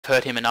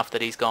hurt him enough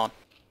that he's gone.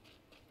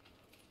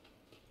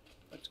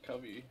 Let's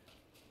cover you.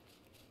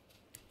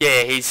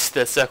 Yeah,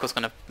 the circle's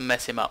gonna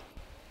mess him up.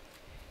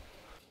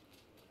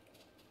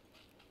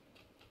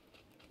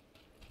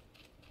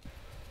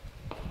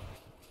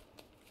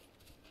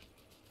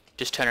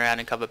 Just turn around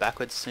and cover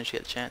backwards as soon as you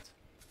get the chance.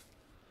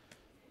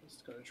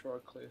 Just gonna try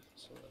clear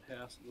some of the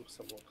house. It looks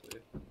somewhat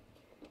clear.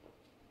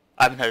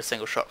 I haven't heard a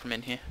single shot from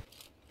in here.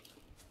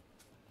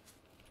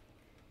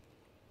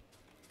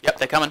 Yep,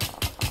 they're coming.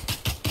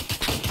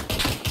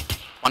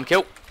 One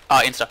kill.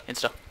 Ah, insta.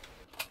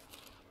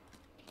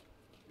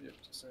 Yep,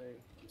 just saying.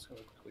 I'm just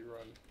gonna quickly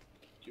run.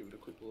 Give it a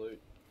quick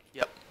loot.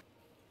 Yep.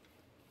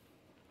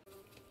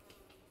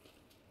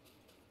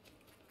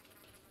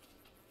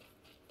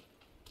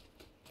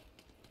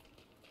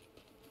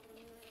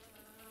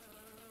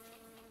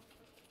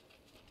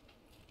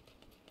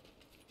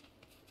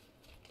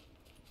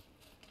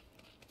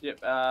 Yep,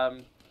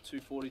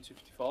 240,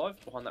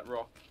 255 behind that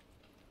rock.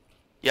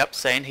 Yep,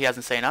 seen. He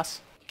hasn't seen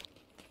us.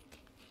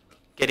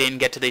 Get in,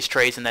 get to these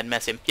trees, and then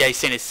mess him. Yeah, he's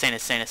seen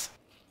us.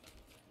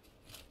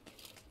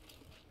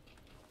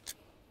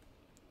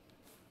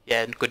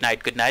 Yeah, good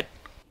nade.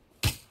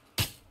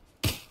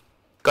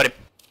 Got him.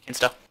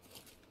 Insta.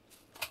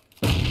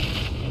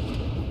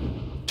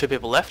 2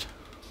 people left.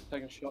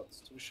 Taking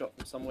shots. Took a shot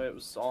from somewhere. It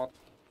was silent.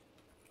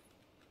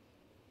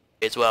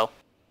 As well.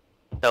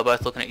 They were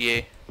both looking at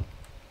you.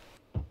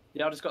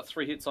 Yeah, I just got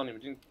 3 hits on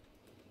him.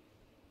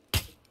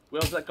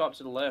 Where was that guy up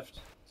to the left?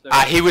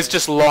 He was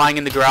just lying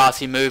in the grass.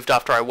 He moved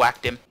after I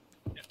whacked him.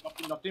 Yeah,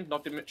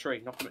 knocked him at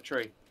tree.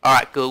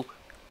 Alright, cool.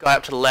 Guy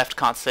up to the left,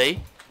 can't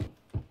see.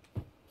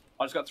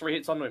 I just got 3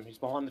 hits on him. He's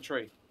behind the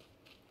tree.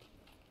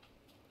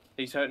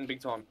 He's hurting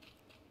big time.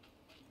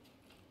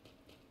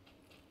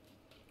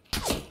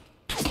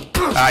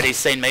 Alright, he's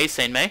seen me. He's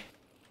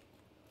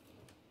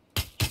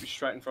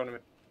straight in front of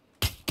me.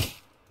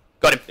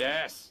 Got him.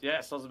 Yes. I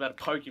was about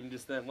to poke him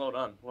just then. Well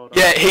done.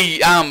 Yeah,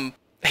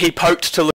 he poked to look